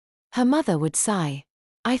Her mother would sigh.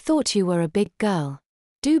 I thought you were a big girl.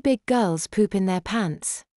 Do big girls poop in their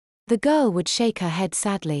pants? The girl would shake her head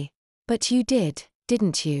sadly. But you did,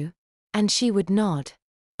 didn't you? And she would nod.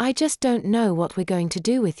 I just don't know what we're going to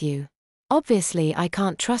do with you. Obviously I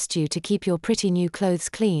can't trust you to keep your pretty new clothes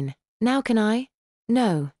clean. Now can I?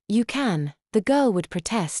 No, you can, the girl would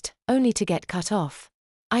protest, only to get cut off.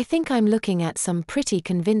 I think I'm looking at some pretty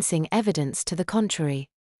convincing evidence to the contrary.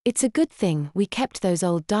 It's a good thing we kept those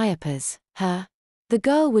old diapers, huh? The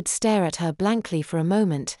girl would stare at her blankly for a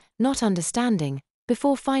moment, not understanding,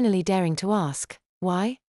 before finally daring to ask,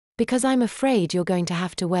 why? Because I'm afraid you're going to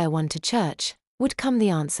have to wear one to church, would come the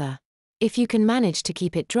answer. If you can manage to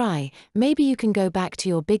keep it dry, maybe you can go back to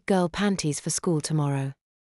your big girl panties for school tomorrow.